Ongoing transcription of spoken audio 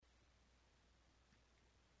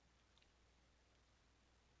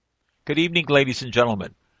Good evening, ladies and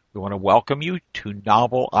gentlemen. We want to welcome you to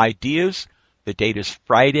Novel Ideas. The date is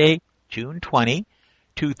Friday, June 20,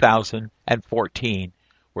 2014.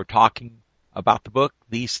 We're talking about the book,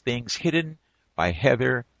 These Things Hidden by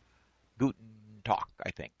Heather Gutentalk,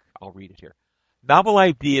 I think. I'll read it here. Novel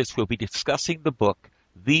Ideas will be discussing the book,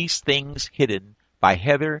 These Things Hidden by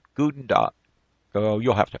Heather Gutentalk.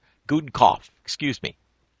 Gutenkopf, excuse me.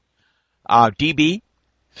 DB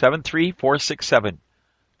 73467.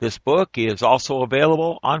 This book is also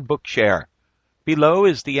available on Bookshare. Below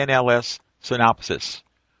is the NLS synopsis.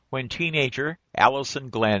 When teenager Allison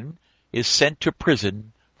Glenn is sent to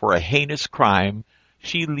prison for a heinous crime,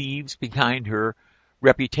 she leaves behind her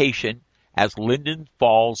reputation as Linden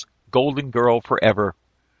Falls Golden Girl forever.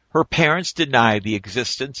 Her parents deny the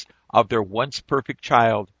existence of their once perfect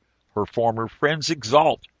child. Her former friends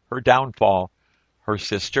exalt her downfall. Her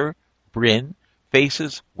sister, Bryn,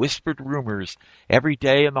 faces whispered rumors every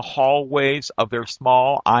day in the hallways of their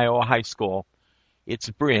small Iowa high school. It's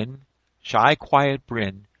Bryn, shy, quiet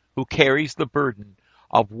Bryn, who carries the burden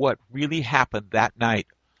of what really happened that night.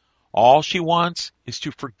 All she wants is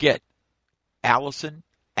to forget Allison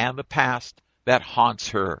and the past that haunts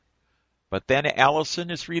her. But then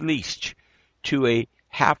Allison is released to a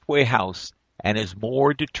halfway house and is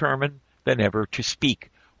more determined than ever to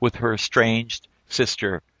speak with her estranged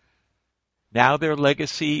sister. Now their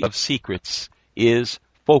legacy of secrets is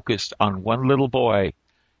focused on one little boy,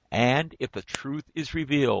 and if the truth is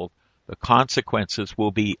revealed, the consequences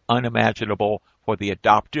will be unimaginable for the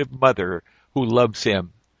adoptive mother who loves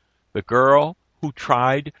him, the girl who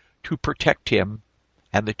tried to protect him,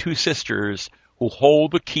 and the two sisters who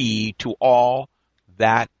hold the key to all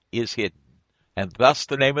that is hidden. And thus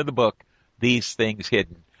the name of the book, These Things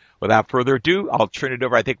Hidden. Without further ado, I'll turn it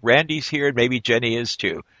over. I think Randy's here, and maybe Jenny is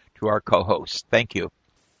too, to our co-host. Thank you.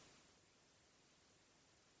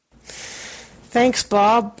 Thanks,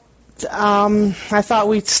 Bob. I thought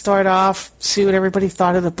we'd start off, see what everybody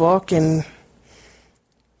thought of the book, and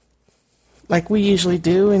like we usually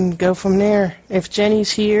do, and go from there. If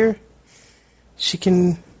Jenny's here, she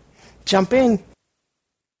can jump in.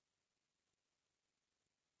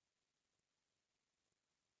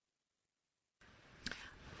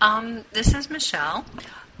 This is Michelle.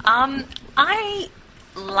 I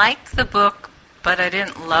like the book, but I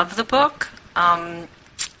didn't love the book. I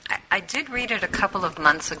did read it a couple of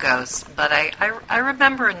months ago, but I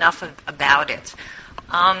remember enough about it.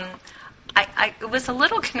 It was a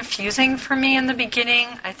little confusing for me in the beginning,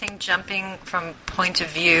 I think, jumping from point of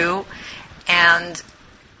view. And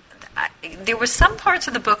there were some parts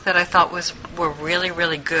of the book that I thought were really,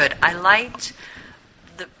 really good. I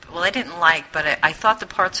thought the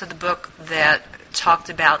parts of the book that talked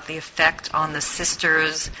about the effect on the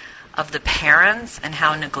sisters of the parents and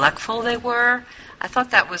how neglectful they were, I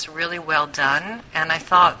thought that was really well done. And I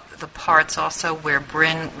thought the parts also where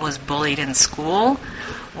Bryn was bullied in school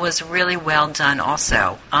was really well done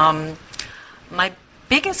also. My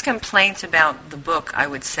biggest complaint about the book, I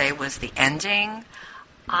would say, was the ending.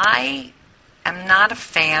 I am not a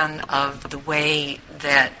fan of the way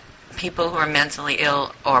that people who are mentally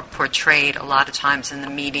ill are portrayed a lot of times in the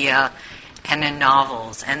media and in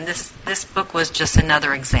novels. And this book was just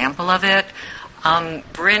another example of it.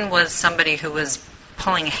 Bryn was somebody who was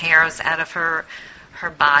pulling hairs out of her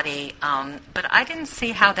body, but I didn't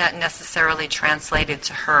see how that necessarily translated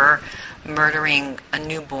to her murdering a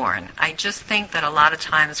newborn. I just think that a lot of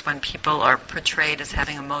times when people are portrayed as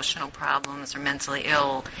having emotional problems or mentally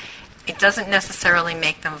ill, it doesn't necessarily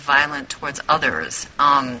make them violent towards others.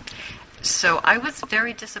 So I was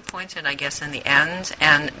very disappointed, I guess, in the end.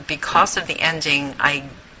 And because of the ending, I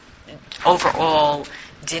overall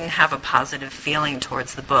didn't have a positive feeling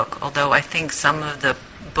towards the book, although I think some of the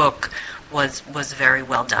book was very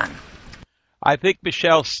well done. I think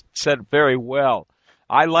Michelle said very well.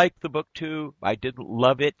 I liked the book, too. I didn't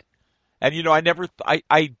love it. And,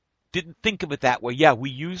 I didn't think of it that way. Yeah,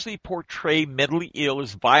 we usually portray mentally ill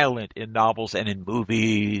as violent in novels and in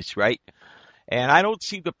movies, right? And I don't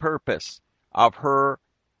see the purpose of her,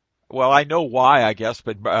 well, I know why, I guess,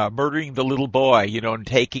 but murdering the little boy, and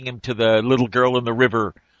taking him to the little girl in the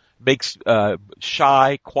river makes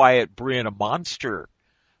shy, quiet Bryn a monster,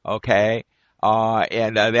 okay?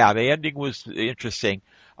 The ending was interesting.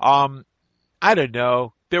 I don't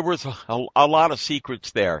know. There was a lot of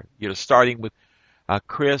secrets there, starting with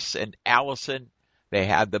Chris and Allison. They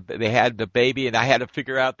had the baby, and I had to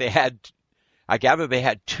figure out I gather they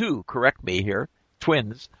had two, correct me here,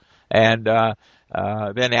 twins. And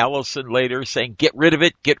then Allison later saying, get rid of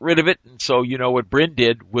it. And so you know what Bryn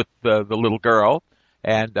did with the little girl.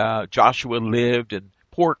 And Joshua lived, and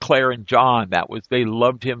poor Claire and John. They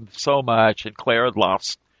loved him so much, and Claire had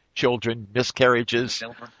lost children, miscarriages,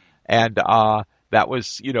 and that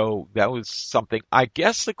was something. I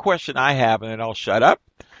guess the question I have, and then I'll shut up,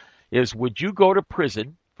 is would you go to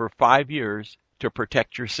prison for 5 years to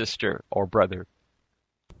protect your sister or brother?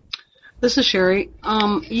 This is Sherry.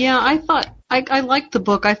 Yeah, I thought I liked the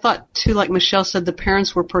book. I thought too, like Michelle said, the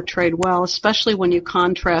parents were portrayed well, especially when you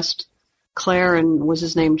contrast Claire and was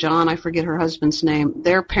his name John? I forget her husband's name.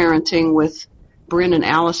 Their parenting with Bryn and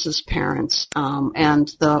Alice's parents, and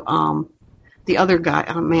the other guy.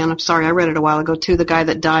 Oh man, I'm sorry, I read it a while ago too. The guy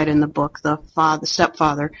that died in the book, the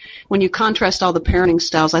stepfather. When you contrast all the parenting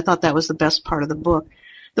styles, I thought that was the best part of the book.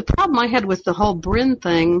 The problem I had with the whole Bryn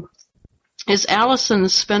thing is Allison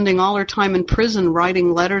spending all her time in prison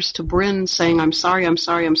writing letters to Bryn saying, I'm sorry, I'm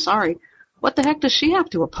sorry, I'm sorry. What the heck does she have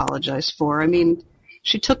to apologize for? I mean,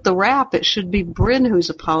 she took the rap. It should be Bryn who's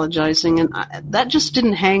apologizing, and that just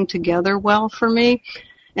didn't hang together well for me.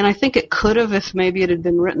 And I think it could have if maybe it had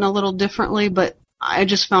been written a little differently, but I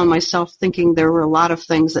just found myself thinking there were a lot of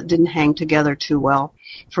things that didn't hang together too well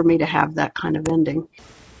for me to have that kind of ending.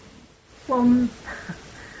 Well,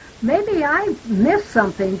 maybe I missed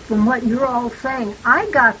something from what you're all saying. I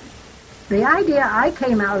got the idea I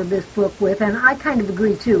came out of this book with, and I kind of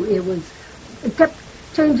agree too. It kept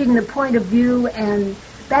changing the point of view and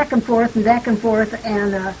back and forth,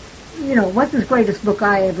 and wasn't the greatest book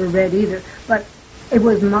I ever read either. But it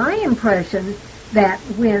was my impression that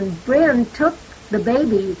when Bryn took the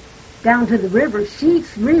baby down to the river, she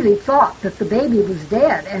really thought that the baby was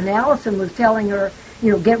dead, and Allison was telling her,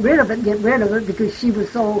 get rid of it, because she was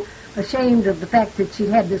so ashamed of the fact that she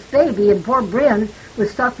had this baby, and poor Bryn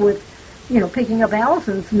was stuck with, picking up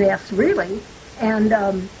Allison's mess, really.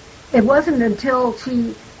 And it wasn't until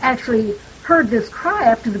she actually heard this cry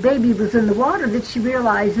after the baby was in the water that she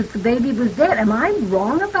realized that the baby was dead. Am I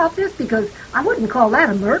wrong about this? Because I wouldn't call that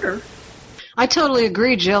a murder. I totally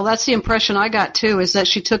agree, Jill. That's the impression I got, too, is that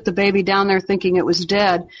she took the baby down there thinking it was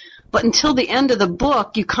dead. But until the end of the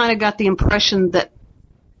book, you kind of got the impression that,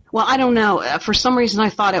 well, I don't know. For some reason, I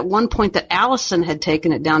thought at one point that Allison had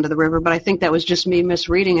taken it down to the river, but I think that was just me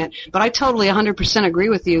misreading it. But I totally 100% agree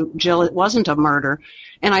with you, Jill. It wasn't a murder.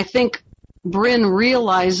 And I think Bryn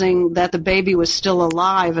realizing that the baby was still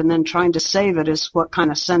alive and then trying to save it is what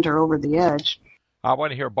kind of sent her over the edge. I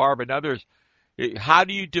want to hear Barb and others. How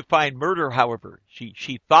do you define murder, however?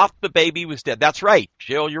 She thought the baby was dead. That's right,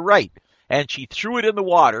 Jill, you're right. And she threw it in the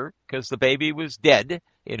water because the baby was dead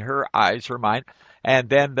in her eyes, her mind. And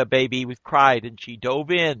then the baby was cried and she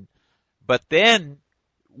dove in. But then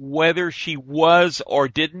whether she was or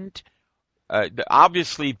didn't,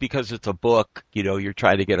 obviously because it's a book, you're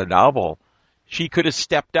trying to get a novel, she could have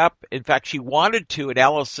stepped up. In fact, she wanted to, and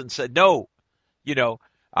Allison said no,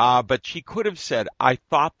 but she could have said, I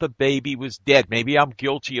thought the baby was dead. Maybe I'm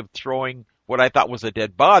guilty of throwing what I thought was a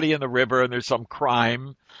dead body in the river and there's some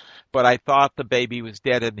crime, but I thought the baby was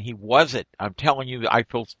dead and he wasn't. I'm telling you, I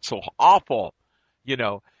feel so awful,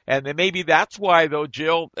 and then maybe that's why, though,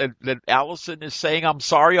 Jill, that Allison is saying I'm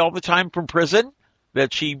sorry all the time from prison,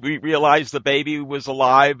 that she realized the baby was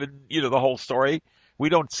alive and, the whole story. We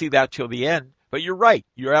don't see that till the end. But you're right.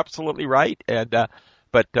 You're absolutely right. And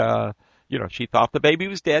she thought the baby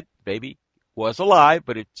was dead. Baby was alive,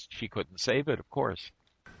 but she couldn't save it, of course.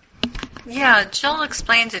 Yeah, Jill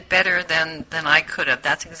explained it better than I could have.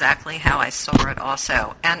 That's exactly how I saw it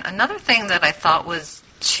also. And another thing that I thought was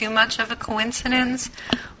too much of a coincidence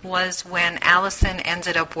was when Allison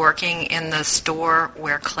ended up working in the store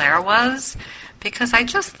where Claire was, because I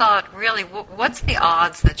just thought, really, what's the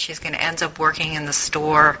odds that she's going to end up working in the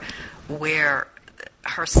store where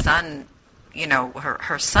her son,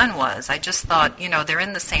 her son was? I just thought, they're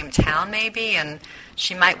in the same town maybe, and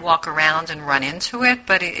she might walk around and run into it,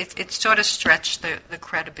 but it sort of stretched the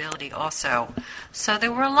credibility also. So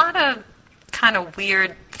there were a lot of kind of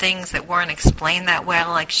weird things that weren't explained that well,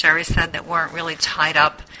 like Sherry said, that weren't really tied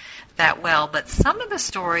up that well. But some of the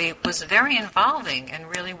story was very involving and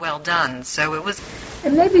really well done. So it was.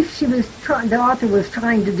 And maybe the author was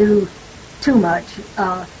trying to do too much.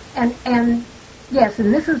 And yes,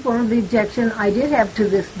 and this is one of the objections I did have to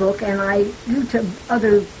this book, and I do to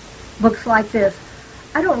other books like this.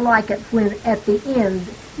 I don't like it when at the end,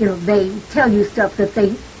 they tell you stuff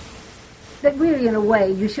that really, in a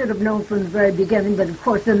way, you should have known from the very beginning, but of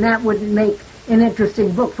course then that wouldn't make an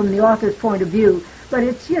interesting book from the author's point of view. But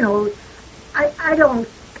it's, I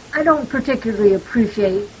don't particularly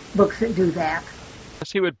appreciate books that do that. Let's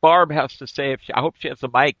see what Barb has to say. I hope she has a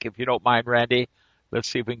mic, if you don't mind, Randy. Let's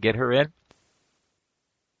see if we can get her in.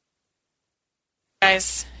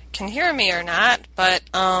 Guys can hear me or not, but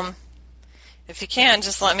If you can,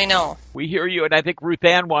 just let me know. We hear you, and I think Ruth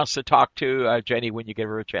Ann wants to talk to Jenny when you give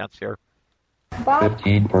her a chance here. Bob,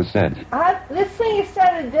 15%. this thing is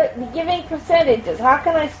started giving percentages. How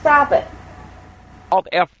can I stop it? Alt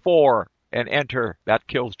F4 and enter. That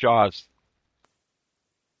kills JAWS.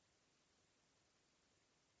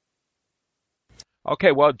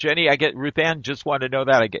 Okay, well, Jenny, I get Ruth Ann just want to know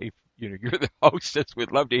that. You're the hostess.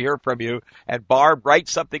 We'd love to hear from you. And Barb, write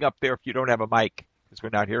something up there if you don't have a mic, because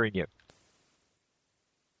we're not hearing you.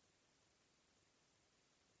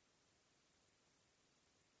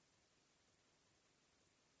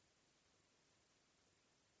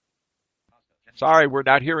 Sorry, we're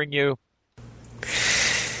not hearing you.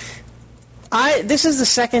 This is the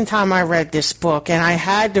second time I read this book, and I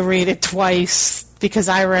had to read it twice because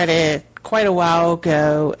I read it quite a while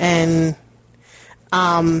ago, and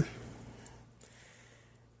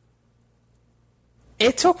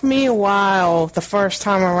it took me a while the first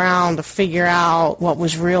time around to figure out what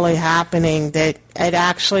was really happening, that it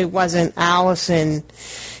actually wasn't Allison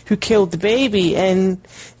who killed the baby. And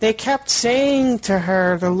they kept saying to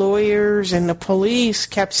her, the lawyers and the police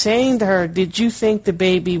kept saying to her, did you think the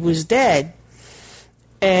baby was dead?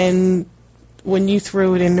 And when you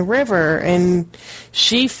threw it in the river, and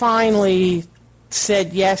she finally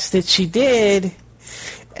said yes, that she did.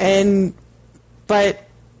 But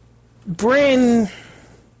Bryn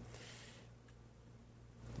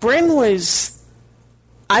was,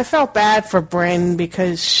 I felt bad for Bryn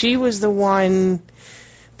because she was the one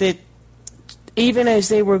that, even as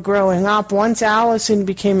they were growing up, once Allison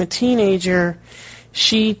became a teenager,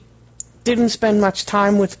 she didn't spend much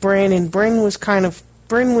time with Bryn, and Bryn was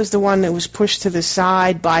the one that was pushed to the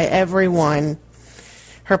side by everyone.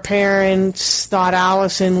 Her parents thought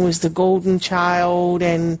Allison was the golden child,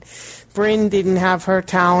 and Bryn didn't have her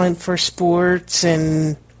talent for sports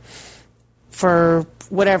and for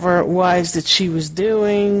whatever it was that she was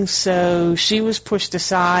doing, so she was pushed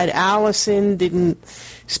aside. Allison didn't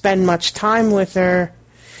spend much time with her.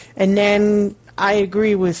 And then I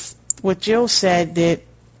agree with what Jill said, that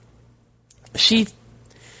she,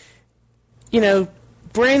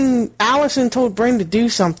 Allison told Bryn to do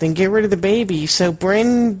something, get rid of the baby. So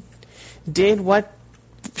Bryn did what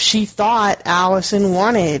she thought Allison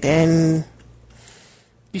wanted, and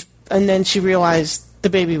then she realized the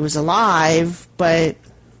baby was alive, but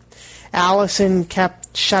Allison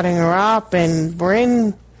kept shutting her up, and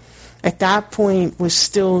Bryn at that point was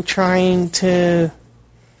still trying to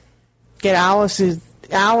get Allison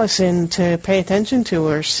to pay attention to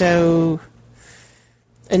her. So,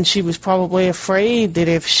 and she was probably afraid that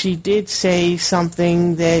if she did say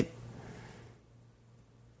something that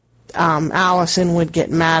Allison would get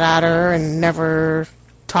mad at her and never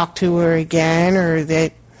talk to her again, or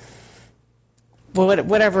that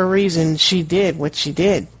whatever reason she did what she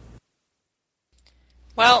did.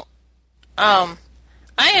 Well, I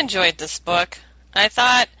enjoyed this book. I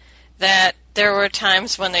thought that there were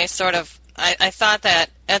times when they sort of, I thought that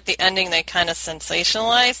at the ending they kind of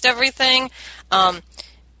sensationalized everything. I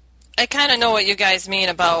kind of know what you guys mean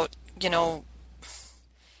about, the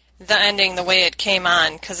ending, the way it came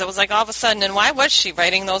on, because it was like all of a sudden, and why was she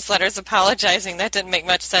writing those letters apologizing? That didn't make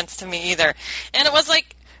much sense to me either. And it was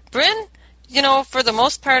like, Bryn, for the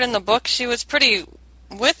most part in the book, she was pretty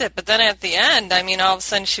with it, but then at the end, all of a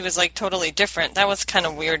sudden she was like totally different. That was kind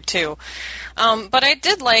of weird too. But I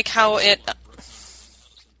did like how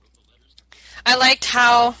I liked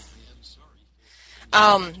how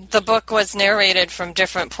the book was narrated from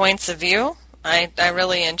different points of view. I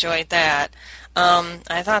really enjoyed that.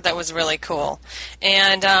 I thought that was really cool.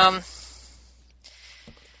 And I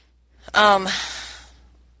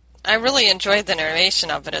really enjoyed the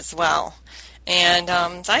narration of it as well. And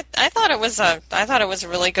I thought it was a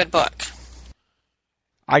really good book.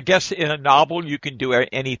 I guess in a novel you can do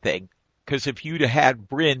anything, because if you'd have had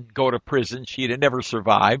Bryn go to prison, she'd have never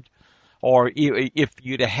survived. Or if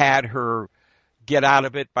you'd have had her get out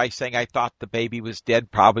of it by saying, I thought the baby was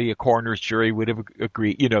dead, probably a coroner's jury would have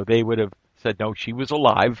agreed. They would have said, no, she was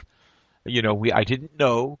alive. I didn't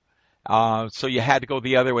know. So you had to go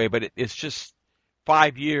the other way. But it's just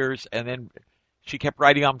 5 years, and then she kept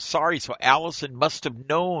writing, I'm sorry. So Allison must have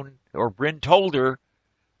known, or Bryn told her,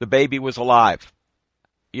 the baby was alive.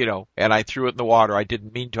 And I threw it in the water. I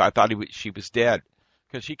didn't mean to. I thought she was dead.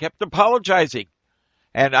 Because she kept apologizing.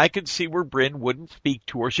 And I could see where Bryn wouldn't speak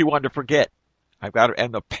to her. She wanted to forget.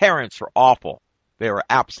 And the parents are awful. They are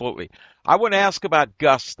absolutely. I want to ask about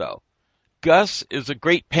Gus, though. Gus is a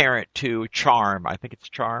great parent to Charm. I think it's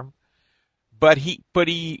Charm. But he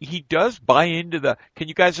does buy into can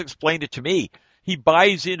you guys explain it to me? He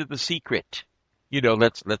buys into the secret.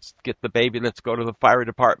 Let's get the baby. Let's go to the fire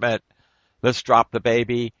department. let's drop the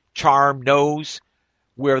baby. Charm knows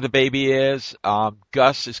where the baby is.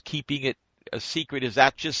 Gus is keeping it a secret. Is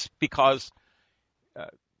that just because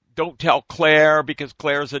don't tell Claire because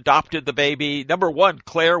Claire's adopted the baby? Number one,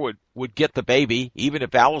 Claire would get the baby, even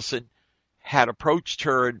if Allison had approached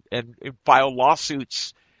her and filed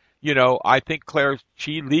lawsuits. I think Claire,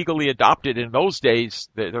 she legally adopted in those days.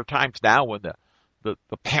 There are times now when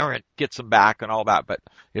the parent gets them back and all that, but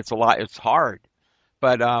it's hard.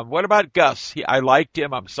 But what about Gus? I liked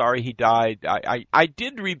him. I'm sorry he died. I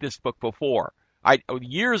did read this book before,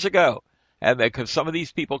 years ago, and because some of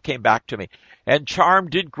these people came back to me. And Charm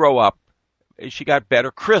did grow up. She got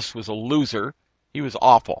better. Chris was a loser. He was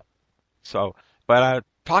awful. So, but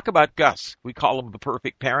talk about Gus. We call him the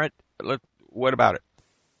perfect parent. What about it?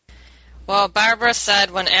 Well, Barbara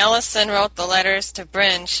said when Allison wrote the letters to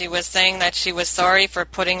Brynn, she was saying that she was sorry for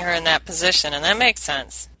putting her in that position, and that makes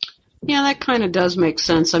sense. Yeah, that kind of does make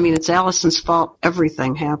sense. I mean, it's Allison's fault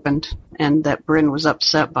everything happened, and that Brynn was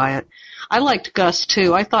upset by it. I liked Gus,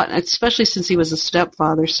 too. I thought, especially since he was a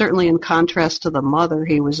stepfather, certainly in contrast to the mother,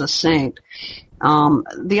 he was a saint.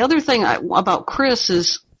 The other thing about Chris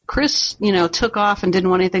is Chris, took off and didn't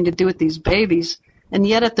want anything to do with these babies, and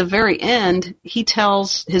yet at the very end, he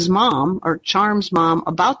tells his mom, or Charm's mom,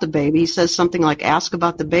 about the baby. He says something like, ask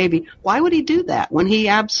about the baby. Why would he do that when he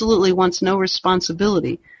absolutely wants no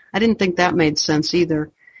responsibility? I didn't think that made sense either.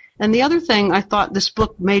 And the other thing I thought this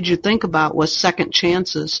book made you think about was second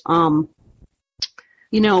chances. When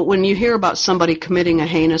you hear about somebody committing a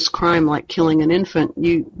heinous crime like killing an infant,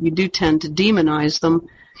 you do tend to demonize them.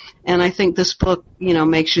 And I think this book,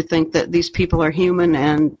 makes you think that these people are human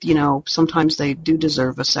and, sometimes they do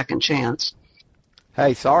deserve a second chance.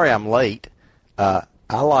 Hey, sorry I'm late. I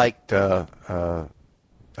liked Gus.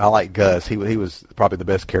 He was probably the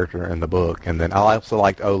best character in the book. And then I also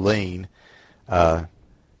liked Oline.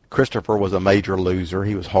 Christopher was a major loser.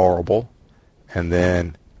 He was horrible. And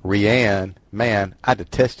then Rhiann, man, I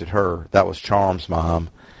detested her. That was Charm's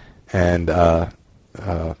mom. And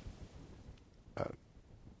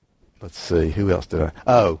let's see, who else did I?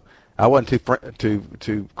 Oh, I wasn't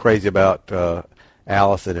too crazy about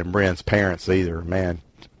Allison and Brynn's parents either. Man,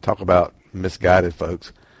 talk about misguided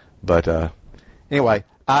folks. But anyway,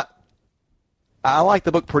 I liked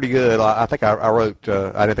the book pretty good. I think I wrote.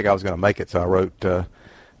 I didn't think I was going to make it, so I wrote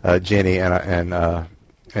Jenny and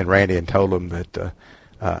Randy and told them that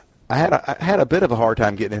I had a bit of a hard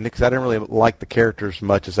time getting in it because I didn't really like the characters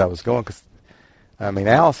much as I was going. Because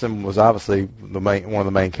Allison was obviously one of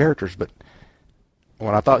the main characters, but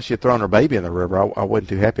when I thought she had thrown her baby in the river, I wasn't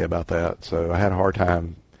too happy about that. So I had a hard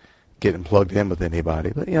time getting plugged in with anybody.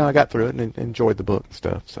 But I got through it and enjoyed the book and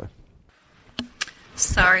stuff. So.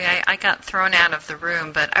 Sorry, I got thrown out of the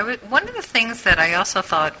room, but one of the things that I also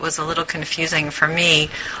thought was a little confusing for me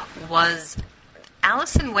was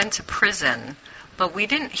Allison went to prison, but we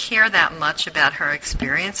didn't hear that much about her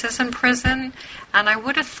experiences in prison, and I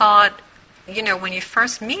would have thought, when you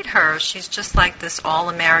first meet her, she's just like this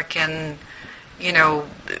all-American,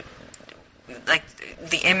 like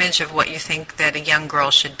the image of what you think that a young girl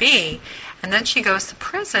should be, and then she goes to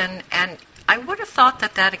prison, and I would have thought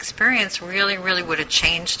that experience really, really would have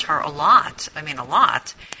changed her a lot. I mean, a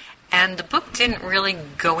lot. And the book didn't really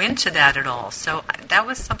go into that at all. So that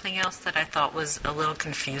was something else that I thought was a little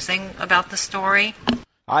confusing about the story.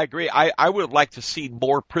 I agree. I would have liked to see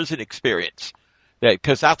more prison experience.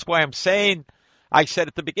 Because that's why I'm saying, I said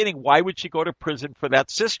at the beginning, why would she go to prison for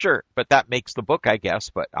that sister? But that makes the book, I guess.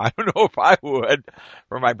 But I don't know if I would.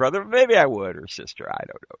 For my brother, maybe I would, or sister, I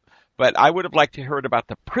don't know. But I would have liked to hear about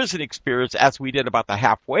the prison experience as we did about the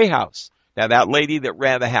halfway house. Now, that lady that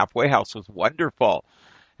ran the halfway house was wonderful.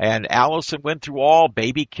 And Allison went through all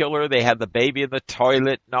baby killer. They had the baby in the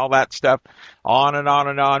toilet and all that stuff. On and on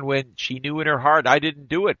and on when she knew in her heart, I didn't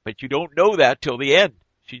do it. But you don't know that till the end.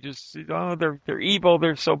 She just, they're evil.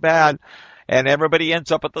 They're so bad. And everybody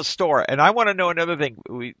ends up at the store. And I want to know another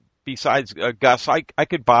thing. Besides Gus, I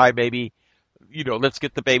could buy maybe, let's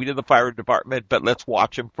get the baby to the fire department, but let's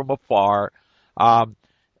watch him from afar.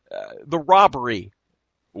 The robbery,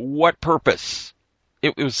 what purpose?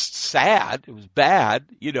 It was sad. It was bad,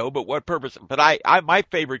 but what purpose? But my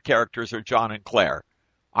favorite characters are John and Claire.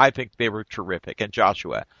 I think they were terrific. And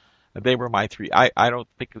Joshua. They were my three. I don't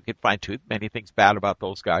think we could find too many things bad about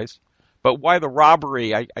those guys. But why the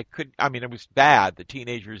robbery? I couldn't, it was bad. The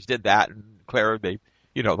teenagers did that, and Claire, the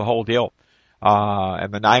whole deal.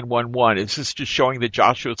 And the 911. Is this just showing that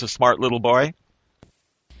Joshua's a smart little boy?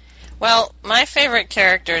 Well, my favorite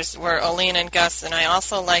characters were Oline and Gus, and I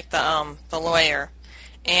also liked the lawyer.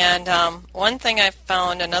 And another thing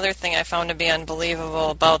I found to be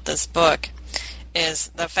unbelievable about this book is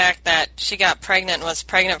the fact that she got pregnant and was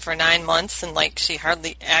pregnant for 9 months, and like she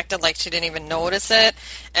hardly acted like she didn't even notice it,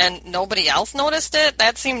 and nobody else noticed it.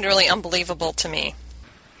 That seemed really unbelievable to me.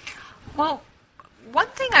 Well, one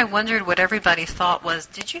thing I wondered what everybody thought was,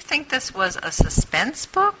 did you think this was a suspense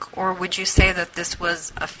book, or would you say that this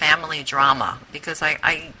was a family drama? Because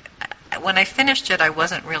I when I finished it, I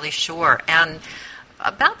wasn't really sure. And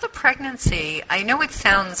about the pregnancy, I know it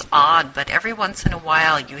sounds odd, but every once in a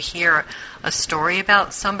while you hear a story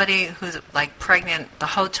about somebody who's like pregnant the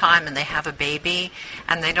whole time and they have a baby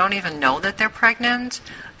and they don't even know that they're pregnant.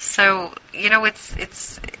 So, you know, it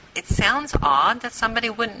sounds odd that somebody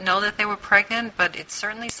wouldn't know that they were pregnant, but it's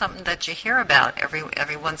certainly something that you hear about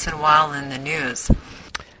every once in a while in the news.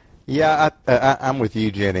 Yeah, I'm with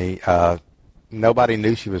you, Jenny. Nobody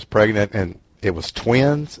knew she was pregnant, and it was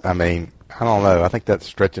twins. I mean, I don't know. I think that's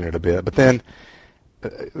stretching it a bit. But then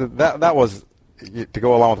that was, to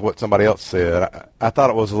go along with what somebody else said, I thought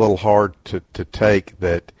it was a little hard to take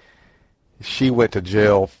that she went to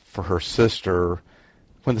jail for her sister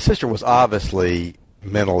when the sister was obviously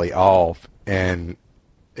mentally off. And,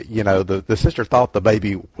 you know, the sister thought the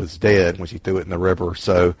baby was dead when she threw it in the river.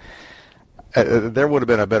 So there would have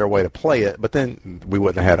been a better way to play it. But then we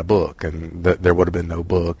wouldn't have had a book, and there would have been no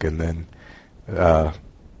book. And then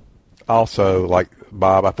also, like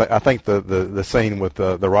Bob, I think the scene with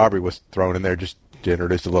the robbery was thrown in there just to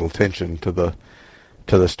introduce a little tension to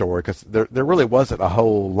the story, because there really wasn't a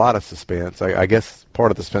whole lot of suspense. I guess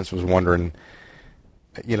part of the suspense was wondering,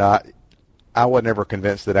 you know, I was never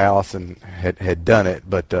convinced that Allison had done it,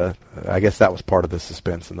 but I guess that was part of the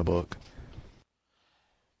suspense in the book.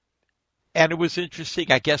 And it was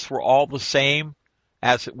interesting. I guess we're all the same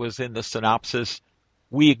as it was in the synopsis.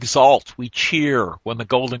 We exalt, we cheer when the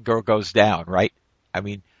Golden Girl goes down, right? I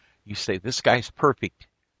mean, you say, this guy's perfect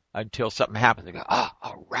until something happens. They go,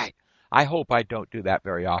 all right. I hope I don't do that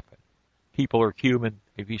very often. People are human.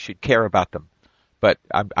 Maybe you should care about them. But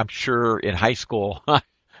I'm sure in high school,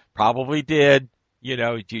 probably did. You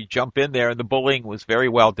know, you jump in there, and the bullying was very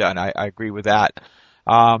well done. I agree with that.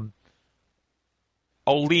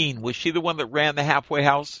 Olene, was she the one that ran the halfway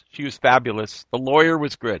house? She was fabulous. The lawyer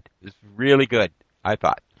was good. It was really good, I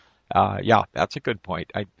thought. Yeah, that's a good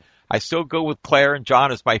point. I still go with Claire and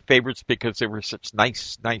John as my favorites because they were such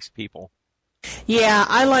nice people. Yeah,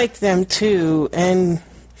 I like them too, and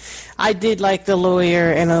I did like the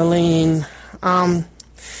lawyer and Olene.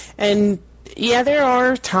 And yeah, there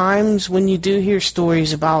are times when you do hear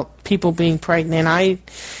stories about people being pregnant. I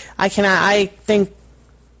can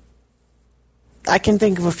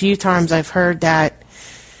think of a few times I've heard that.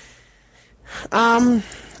 And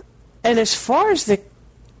as far as the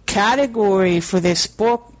category for this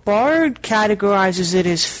book, Bard categorizes it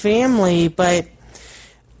as family, but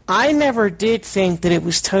I never did think that it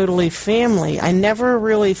was totally family. I never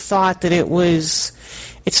really thought that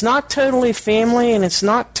it's not totally family and it's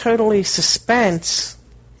not totally suspense.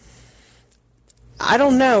 I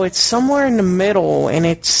don't know, it's somewhere in the middle, and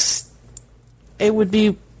it would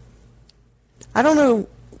be, I don't know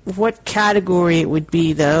what category it would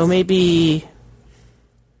be, though. Maybe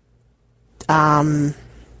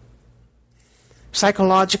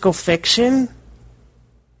psychological fiction?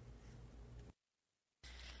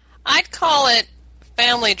 I'd call it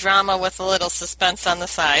family drama with a little suspense on the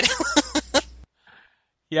side.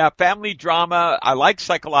 Yeah, family drama. I like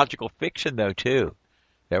psychological fiction, though, too.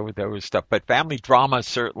 There was stuff. But family drama,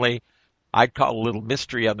 certainly, I'd call a little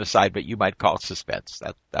mystery on the side, but you might call it suspense.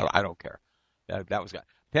 That I don't care. That was good.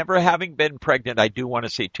 Never having been pregnant, I do want to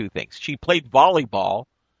say two things. She played volleyball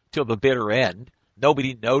till the bitter end.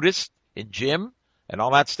 Nobody noticed in gym and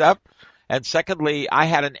all that stuff. And secondly, I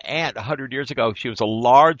had an aunt 100 years ago. She was a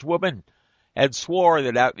large woman and swore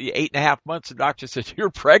that at 8.5 months, the doctor said, "You're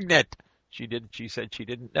pregnant." She said she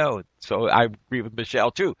didn't know. So I agree with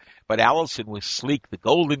Michelle, too. But Allison was sleek, the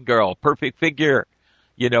Golden Girl, perfect figure,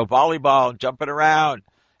 you know, volleyball and jumping around.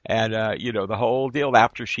 And, you know, the whole deal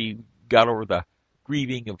after she got over the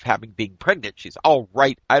grieving of being pregnant. She's, all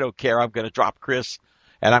right, I don't care. I'm going to drop Chris,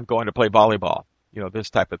 and I'm going to play volleyball. You know, this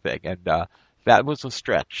type of thing. And that was a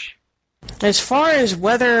stretch. As far as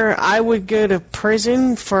whether I would go to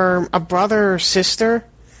prison for a brother or sister,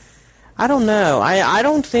 I don't know. I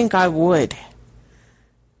don't think I would.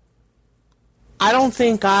 I don't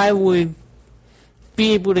think I would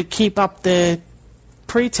be able to keep up the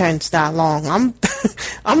pretense that long.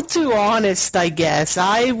 I'm too honest, I guess.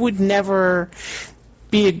 I would never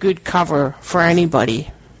be a good cover for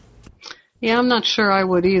anybody. Yeah, I'm not sure I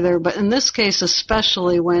would either, but in this case,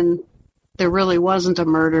 especially when there really wasn't a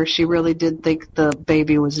murder, she really did think the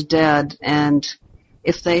baby was dead, and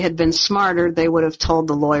if they had been smarter, they would have told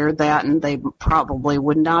the lawyer that, and they probably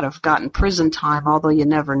would not have gotten prison time, although you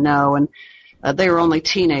never know. And they were only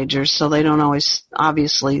teenagers, so they don't always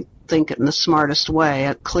obviously think it in the smartest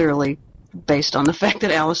way, clearly based on the fact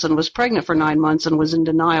that Allison was pregnant for 9 months and was in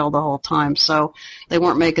denial the whole time. So they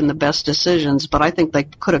weren't making the best decisions, but I think they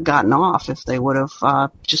could have gotten off if they would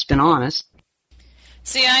have just been honest.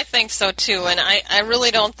 See, I think so too, and I really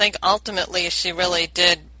don't think ultimately she really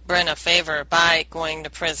did Bryn a favor by going to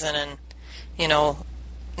prison and,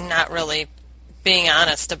 not really being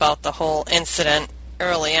honest about the whole incident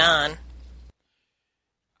early on.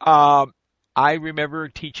 I remember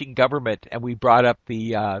teaching government, and we brought up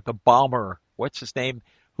the bomber. What's his name?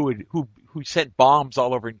 Who sent bombs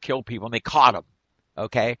all over and killed people, and they caught him.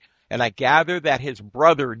 Okay, and I gather that his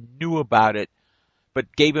brother knew about it,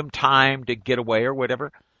 but gave him time to get away or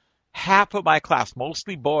whatever. Half of my class,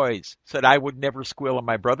 mostly boys, said I would never squeal on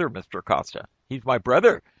my brother, Mr. Acosta. He's my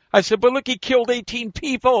brother. I said, but look, he killed 18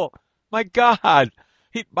 people. My God.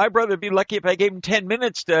 My brother would be lucky if I gave him 10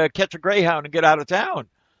 minutes to catch a Greyhound and get out of town.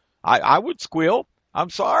 I would squeal.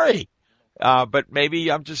 I'm sorry. But maybe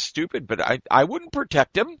I'm just stupid, but I wouldn't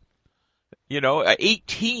protect him.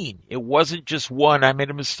 18. It wasn't just one. I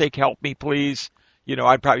made a mistake. Help me, please.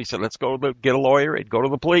 I'd probably say, let's go get a lawyer and go to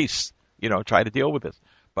the police, try to deal with this.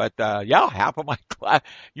 But, half of my class,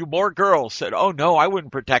 more girls said, oh, no, I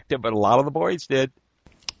wouldn't protect him, but a lot of the boys did.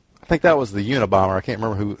 I think that was the Unabomber. I can't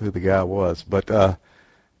remember who the guy was. But,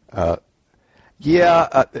 I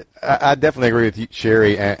definitely agree with you,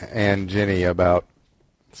 Sherry and Jenny about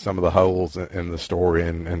some of the holes in the story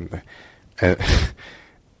and the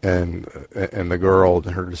girl and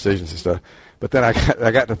her decisions and stuff. But then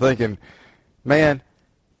I got to thinking, man,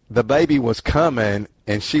 the baby was coming,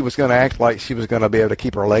 and she was going to act like she was going to be able to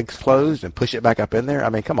keep her legs closed and push it back up in there. I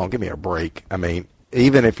mean, come on, give me a break. I mean,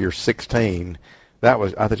 even if you're 16,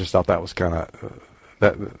 I just thought that was kind of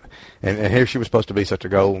and here she was supposed to be such a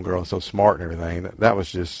golden girl, so smart and everything. That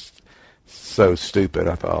was just so stupid.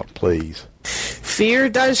 I thought, please. Fear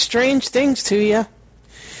does strange things to you.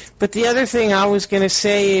 But the other thing I was going to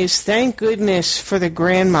say is thank goodness for the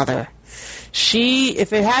grandmother.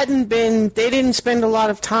 If it hadn't been, they didn't spend a lot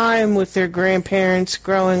of time with their grandparents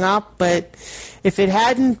growing up, but if it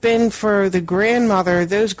hadn't been for the grandmother,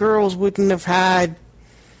 those girls wouldn't have had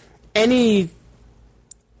any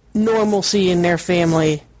normalcy in their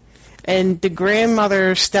family. And the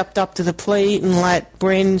grandmother stepped up to the plate and let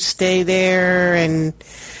Bryn stay there, and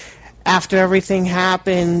after everything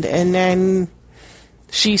happened, and then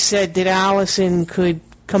she said that Allison could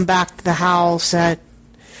come back to the house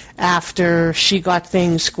after she got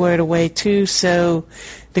things squared away too. So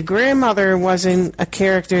the grandmother wasn't a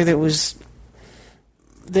character that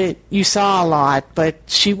you saw a lot, but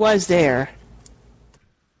she was there.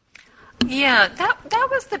 Yeah, that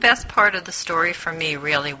was the best part of the story for me,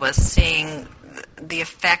 really, was seeing the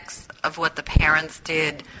effects of what the parents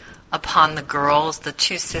did upon the girls, the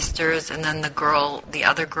two sisters, and then the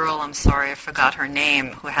other girl, I'm sorry, I forgot her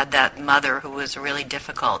name, who had that mother who was really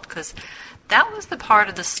difficult, because that was the part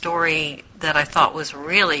of the story that I thought was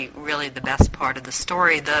really, really the best part of the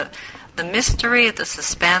story. The mystery, the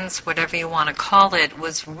suspense, whatever you want to call it,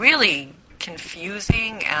 was really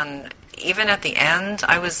confusing, and even at the end,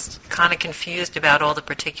 I was kind of confused about all the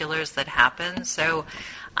particulars that happened. So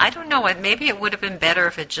I don't know. Maybe it would have been better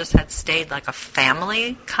if it just had stayed like a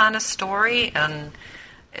family kind of story, and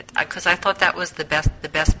because I thought that was the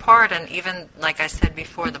best part. And even like I said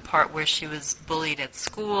before, the part where she was bullied at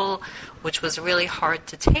school, which was really hard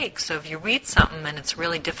to take. So if you read something and it's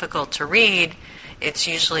really difficult to read, it's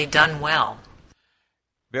usually done well.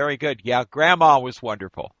 Very good. Yeah, Grandma was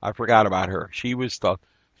wonderful. I forgot about her. She was the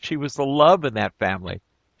love in that family.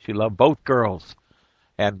 She loved both girls.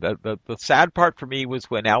 And the sad part for me was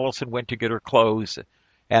when Allison went to get her clothes,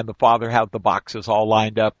 and the father had the boxes all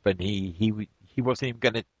lined up, and he wasn't even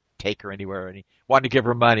going to take her anywhere, and he wanted to give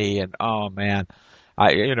her money, and oh man,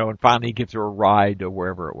 and finally he gives her a ride to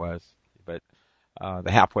wherever it was, but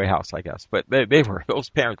the halfway house, I guess. But they were, those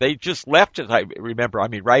parents, they just left, as I remember. I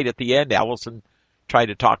mean, right at the end, Allison tried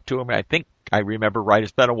to talk to him. I think I remember right.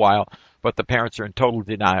 It's been a while, but the parents are in total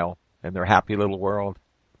denial in their happy little world.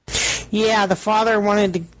 Yeah, the father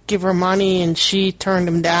wanted to give her money, and she turned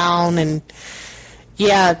him down. And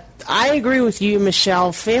yeah, I agree with you,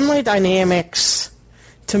 Michelle. Family dynamics,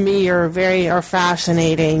 to me, are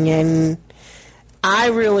fascinating, and I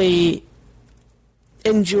really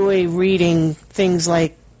enjoy reading things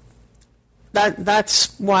like that.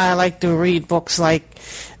 That's why I like to read books like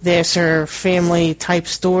this or family type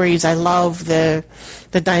stories. I love the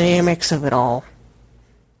dynamics of it all.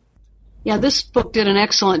 Yeah, this book did an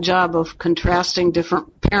excellent job of contrasting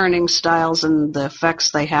different parenting styles and the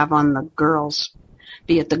effects they have on the girls,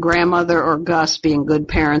 be it the grandmother or Gus being good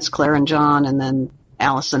parents, Claire and John, and then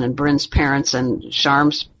Allison and Bryn's parents and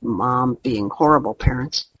Charm's mom being horrible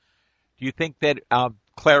parents. Do you think that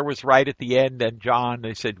Claire was right at the end, and John,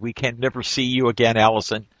 they said, we can never see you again,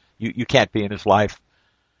 Allison. You can't be in his life.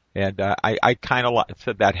 And I kind of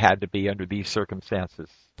said that had to be under these circumstances.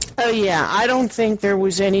 Oh, yeah. I don't think there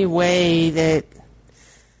was any way that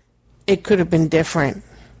it could have been different.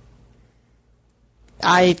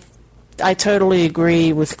 I totally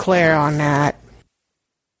agree with Claire on that.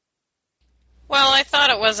 Well, I thought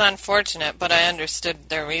it was unfortunate, but I understood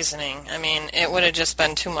their reasoning. I mean, it would have just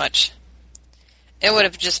been too much. It would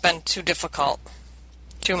have just been too difficult.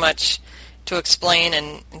 Too much to explain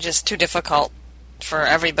and just too difficult for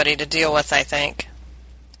everybody to deal with, I think.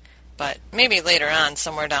 But maybe later on,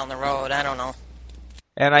 somewhere down the road, I don't know.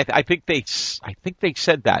 And I think they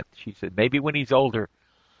said that. She said maybe when he's older,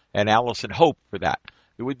 and Allison hoped for that.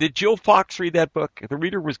 Did Jill Fox read that book? The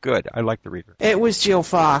reader was good. I liked the reader. It was Jill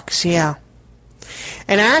Fox, yeah.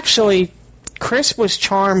 And actually, Chris was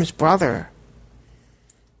Charm's brother.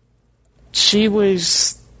 She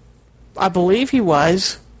was, I believe he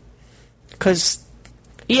was, because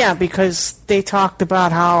they talked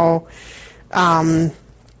about how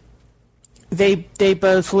they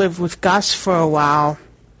both lived with Gus for a while,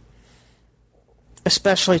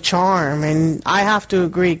 especially Charm, and I have to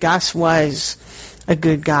agree, Gus was a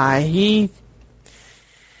good guy.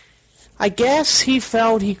 I guess he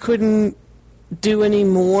felt he couldn't do any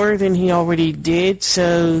more than he already did,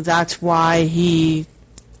 so that's why he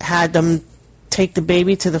had them take the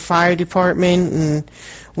baby to the fire department and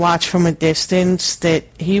watch from a distance. That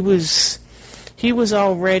he was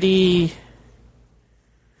already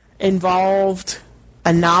involved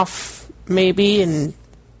enough, maybe, and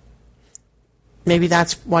maybe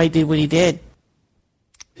that's why he did what he did.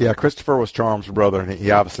 Yeah, Christopher was Charm's brother, and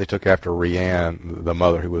he obviously took after Rhiann, the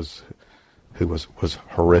mother, who was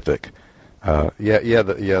horrific. The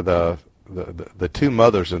two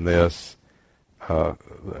mothers in this,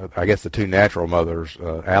 I guess the two natural mothers,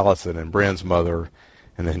 Allison and Bryn's mother,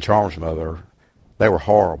 and then Charm's mother, they were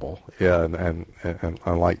horrible. Yeah, and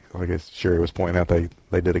like I guess Sherry was pointing out, they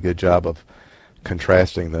did a good job of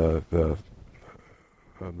contrasting the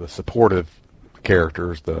supportive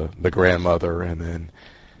characters, the grandmother, and then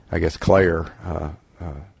I guess Claire.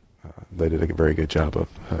 They did a very good job of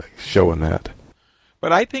showing that.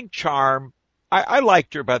 But I think Charm, I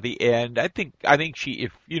liked her by the end. I think she,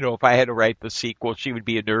 if I had to write the sequel, she would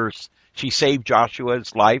be a nurse. She saved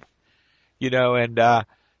Joshua's life, and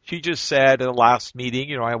she just said at the last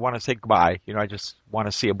meeting, I want to say goodbye. I just want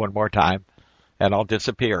to see him one more time, and I'll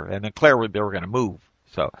disappear. And then Claire, they were going to move.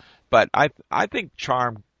 So, but I think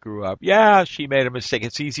Charm grew up. Yeah, she made a mistake.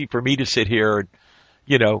 It's easy for me to sit here and,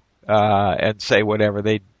 and say whatever.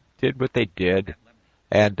 They did what they did,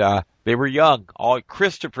 and they were young.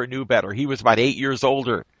 Christopher knew better. He was about 8 years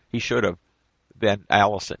older. He should have than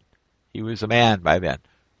Allison. He was a man by then,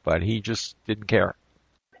 but he just didn't care.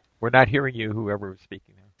 We're not hearing you, whoever was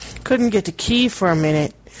speaking there. Couldn't get the key for a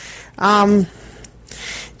minute.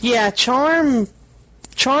 Yeah, Charm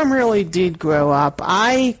really did grow up.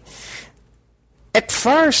 At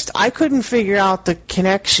first, I couldn't figure out the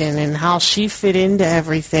connection and how she fit into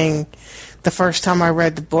everything the first time I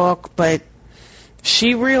read the book, but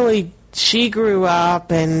she grew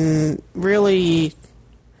up and really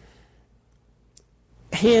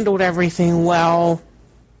handled everything well.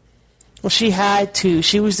 Well, she had to.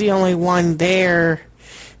 She was the only one there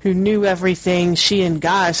who knew everything, she and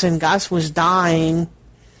Gus was dying.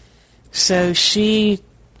 So she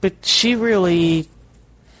really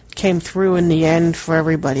came through in the end for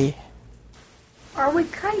everybody. Are we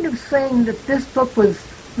kind of saying that this book was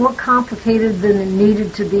more complicated than it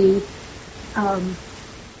needed to be?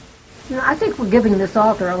 I think we're giving this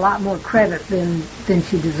author a lot more credit than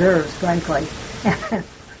she deserves, frankly.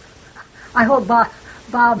 I hope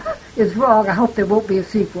Bob is wrong. I hope there won't be a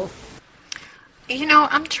sequel.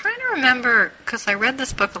 I'm trying to remember, because I read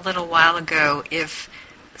this book a little while ago, if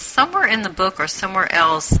somewhere in the book or somewhere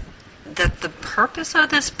else that the purpose of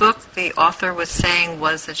this book, the author was saying,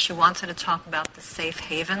 was that she wanted to talk about the safe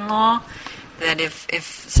haven law, that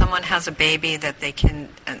if someone has a baby that they can,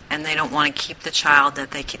 and they don't want to keep the child,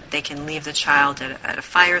 that they can leave the child at a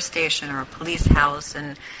fire station or a police house.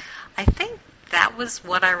 And I think that was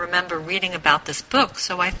what I remember reading about this book.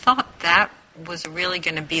 So I thought that was really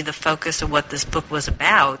going to be the focus of what this book was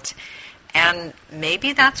about. And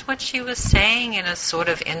maybe that's what she was saying in a sort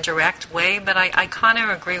of indirect way, but I kind of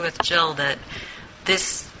agree with Jill that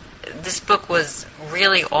this this book was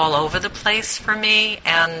really all over the place for me,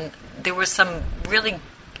 and there was some really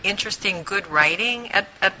interesting, good writing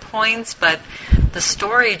at points, but the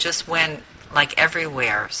story just went like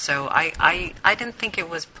everywhere. So I didn't think it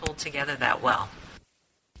was pulled together that well.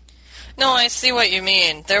 No, I see what you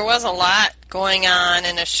mean. There was a lot going on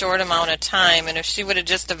in a short amount of time, and if she would have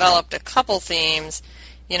just developed a couple themes,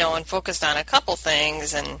 and focused on a couple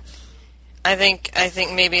things, and I think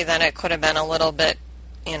maybe then it could have been a little bit,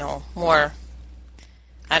 more,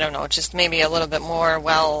 I don't know, just maybe a little bit more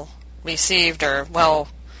well received or well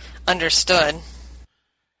understood.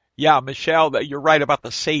 Yeah, Michelle, you're right about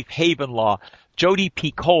the safe haven law. Jodi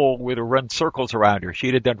P. Cole would have run circles around her.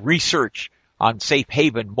 She'd have done research on safe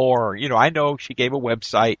haven more. I know she gave a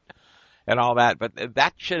website and all that, but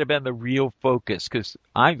that should have been the real focus, because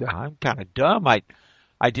I'm kind of dumb.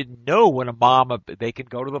 I didn't know when a mom, they can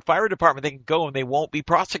go to the fire department, they can go and they won't be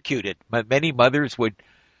prosecuted. But many mothers would,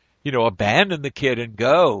 abandon the kid and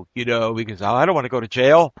go, because I don't want to go to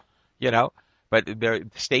jail, But the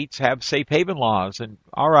states have safe haven laws, and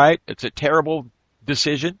all right, it's a terrible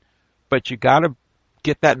decision, but you got to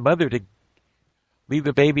get that mother to leave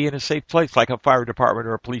the baby in a safe place, like a fire department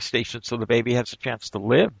or a police station, so the baby has a chance to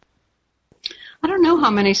live. I don't know how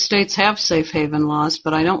many states have safe haven laws,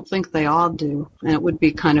 but I don't think they all do, and it would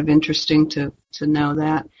be kind of interesting to know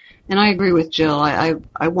that. And I agree with Jill.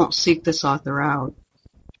 I won't seek this author out.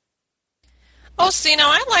 Oh, see,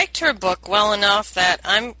 I liked her book well enough that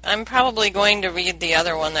I'm probably going to read the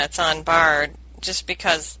other one that's on Bard, just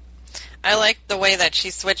because I liked the way that she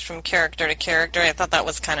switched from character to character. I thought that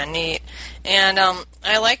was kind of neat. And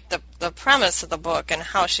I liked the premise of the book and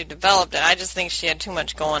how she developed it. I just think she had too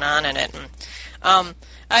much going on in it. And,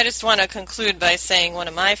 I just want to conclude by saying one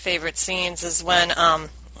of my favorite scenes is when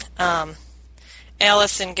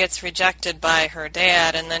Allison gets rejected by her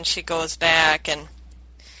dad, and then she goes back and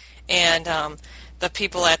the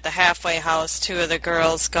people at the halfway house, two of the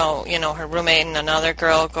girls go, her roommate and another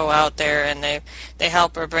girl go out there, and they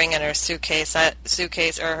help her bring in her suitcase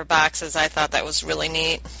or her boxes. I thought that was really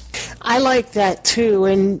neat. I like that too,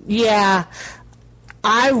 and yeah,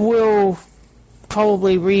 I will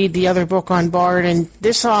probably read the other book on Bard, and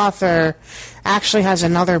this author actually has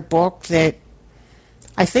another book that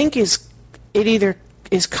I think either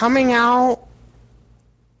is coming out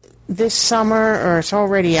this summer or it's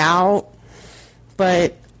already out.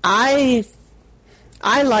 But I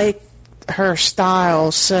like her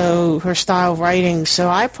style, her style writing, so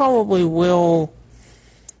I probably will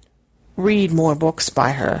read more books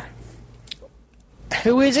by her.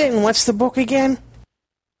 Who is it, and what's the book again?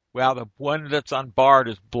 Well, the one that's on Bard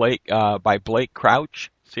is by Blake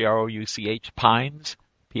Crouch, Crouch, Pines,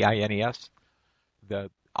 Pines.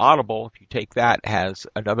 The Audible, if you take that, has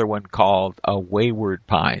another one called Wayward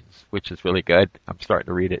Pines, which is really good. I'm starting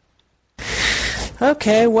to read it.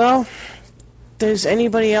 Okay, well, does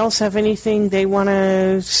anybody else have anything they want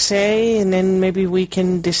to say, and then maybe we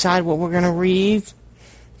can decide what we're going to read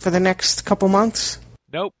for the next couple months?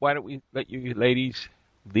 Nope, why don't we let you ladies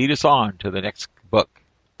lead us on to the next book?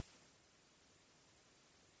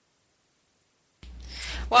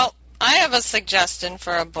 Well, I have a suggestion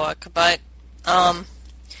for a book, but,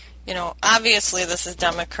 obviously this is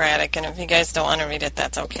democratic, and if you guys don't want to read it,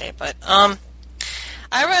 that's okay, but,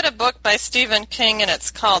 I read a book by Stephen King, and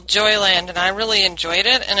it's called Joyland, and I really enjoyed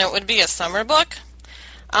it, and it would be a summer book.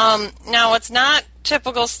 Now, it's not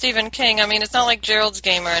typical Stephen King. I mean, it's not like Gerald's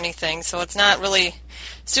Game or anything, so it's not really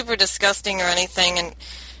super disgusting or anything. And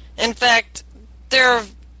in fact, there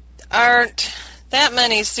aren't that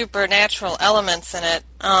many supernatural elements in it.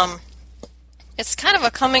 It's kind of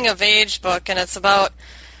a coming-of-age book, and it's about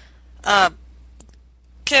a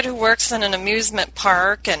kid who works in an amusement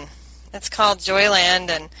park, and it's called Joyland,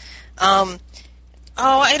 and,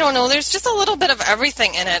 I don't know, there's just a little bit of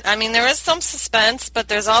everything in it. I mean, there is some suspense, but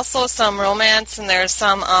there's also some romance, and there's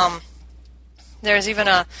there's even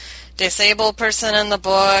a disabled person in the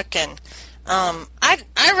book, and,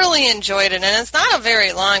 I really enjoyed it, and it's not a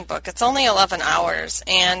very long book. It's only 11 hours,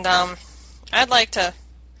 and, I'd like to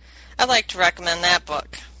recommend that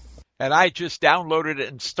book. And I just downloaded it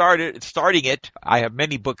and starting it. I have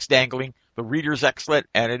many books dangling. The reader's excellent,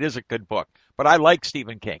 and it is a good book. But I like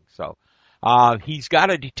Stephen King, so he's got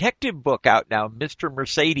a detective book out now, Mr.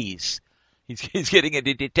 Mercedes. He's getting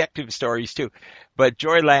into detective stories too. But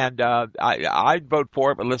Joyland, I'd vote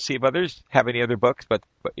for it. But let's see if others have any other books. But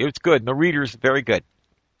it's good, and the reader's very good.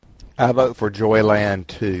 I vote for Joyland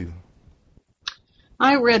too.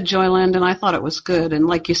 I read Joyland, and I thought it was good. And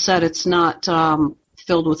like you said, it's not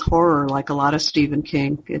filled with horror like a lot of Stephen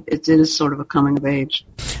King. It is sort of a coming of age.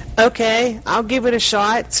 Okay, I'll give it a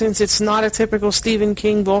shot since it's not a typical Stephen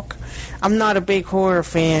King book. I'm not a big horror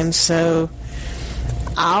fan, so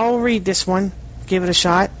I'll read this one. Give it a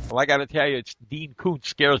shot. Well, I got to tell you, Dean Koontz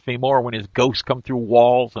scares me more when his ghosts come through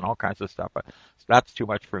walls and all kinds of stuff. But that's too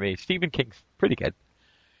much for me. Stephen King's pretty good.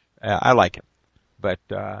 I like him. But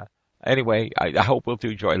anyway, I hope we'll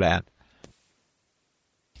do Joyland.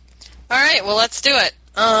 All right, well, let's do it.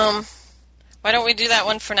 Why don't we do that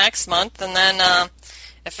one for next month, and then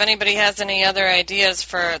if anybody has any other ideas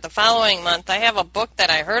for the following month, I have a book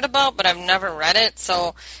that I heard about, but I've never read it,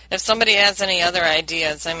 so if somebody has any other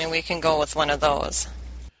ideas, I mean, we can go with one of those.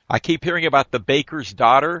 I keep hearing about The Baker's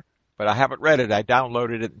Daughter, but I haven't read it. I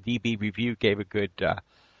downloaded it, and DB Review gave a good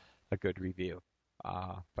review.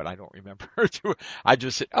 But I don't remember. I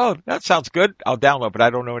just said, oh, that sounds good. I'll download, but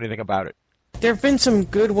I don't know anything about it. There have been some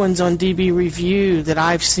good ones on DB Review that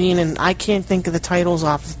I've seen, and I can't think of the titles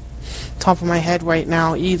off the top of my head right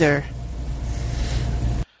now either.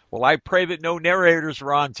 Well, I pray that no narrators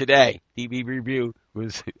were on today. DB Review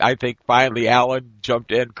was, I think, finally Alan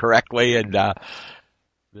jumped in correctly, and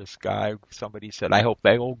this guy, somebody said, I hope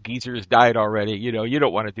that old geezer's died already. You know, you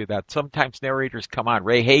don't want to do that. Sometimes narrators come on.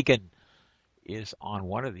 Ray Hagan is on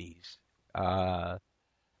one of these. That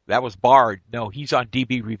was Bard. No, he's on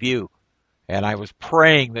DB Review. And I was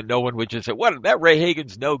praying that no one would just say, "What? That Ray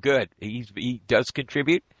Hagan's no good." He does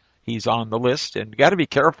contribute. He's on the list, and you got to be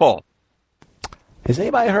careful. Has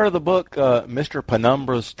anybody heard of the book Mr.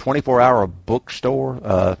 Penumbra's 24-Hour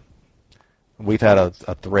Bookstore? We've had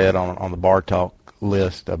a thread on the Bar Talk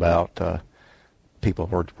list about people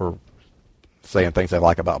who were saying things they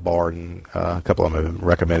like about Bard, and a couple of them have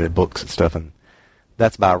recommended books and stuff. And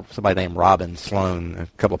that's by somebody named Robin Sloan. A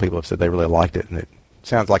couple of people have said they really liked it, and it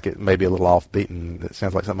sounds like it may be a little offbeat, and it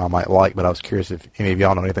sounds like something I might like, but I was curious if any of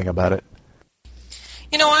y'all know anything about it.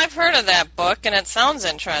 You know, I've heard of that book, and it sounds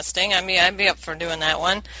interesting. I mean, I'd be up for doing that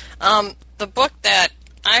one. The book that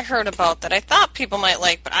I heard about that I thought people might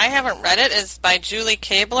like, but I haven't read it, is by Julie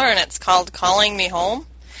Kabler, and it's called Calling Me Home.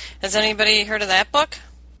 Has anybody heard of that book?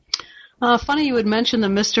 Funny you would mention the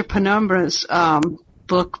Mr. Penumbra's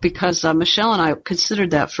book, because Michelle and I considered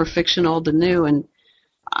that for Fiction Old and New, and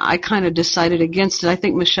I kind of decided against it. I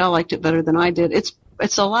think Michelle liked it better than I did.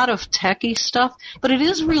 It's a lot of techie stuff, but it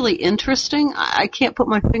is really interesting. I can't put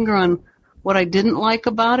my finger on what I didn't like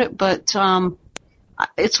about it, but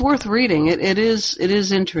it's worth reading. It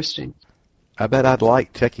is interesting. I bet I'd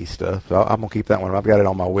like techie stuff. So I'm going to keep that one. I've got it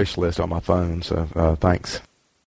on my wish list on my phone, so thanks.